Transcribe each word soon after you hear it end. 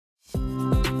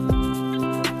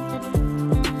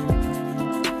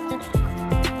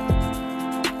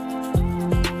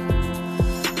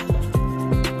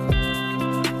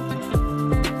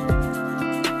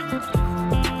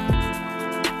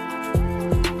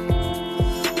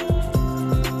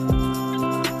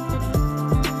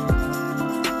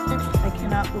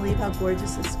how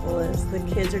gorgeous this school is. The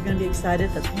kids are going to be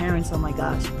excited. The parents, oh my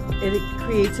gosh. It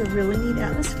creates a really neat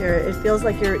atmosphere. It feels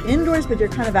like you're indoors, but you're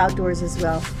kind of outdoors as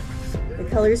well. The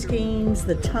color schemes,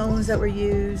 the tones that were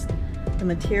used, the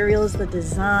materials, the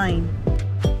design.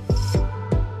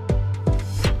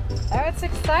 Oh, it's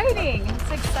exciting.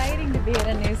 It's exciting to be at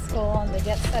a new school and to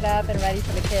get set up and ready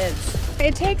for the kids.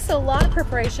 It takes a lot of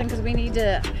preparation because we need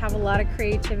to have a lot of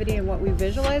creativity in what we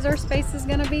visualize our space is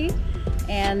going to be.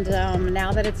 And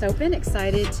now that it's open,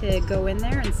 excited to go in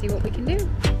there and see what we can do.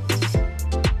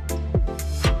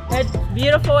 It's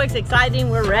beautiful, it's exciting,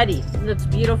 we're ready. It's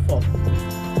beautiful.